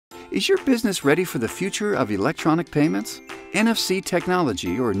Is your business ready for the future of electronic payments? NFC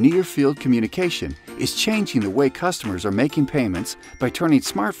technology, or near-field communication, is changing the way customers are making payments by turning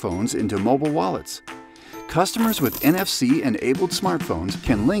smartphones into mobile wallets. Customers with NFC-enabled smartphones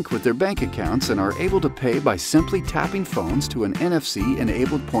can link with their bank accounts and are able to pay by simply tapping phones to an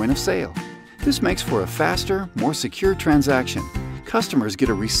NFC-enabled point of sale. This makes for a faster, more secure transaction. Customers get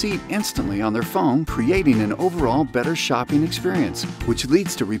a receipt instantly on their phone, creating an overall better shopping experience, which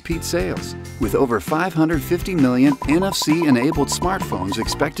leads to repeat sales. With over 550 million NFC-enabled smartphones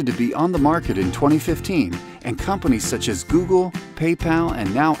expected to be on the market in 2015, and companies such as Google, PayPal,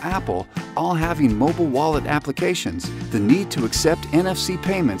 and now Apple all having mobile wallet applications, the need to accept NFC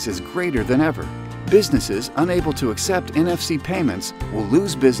payments is greater than ever. Businesses unable to accept NFC payments will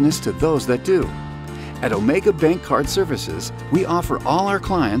lose business to those that do. At Omega Bank Card Services, we offer all our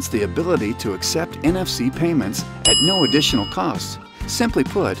clients the ability to accept NFC payments at no additional cost. Simply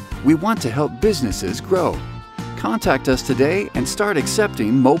put, we want to help businesses grow. Contact us today and start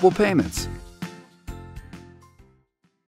accepting mobile payments.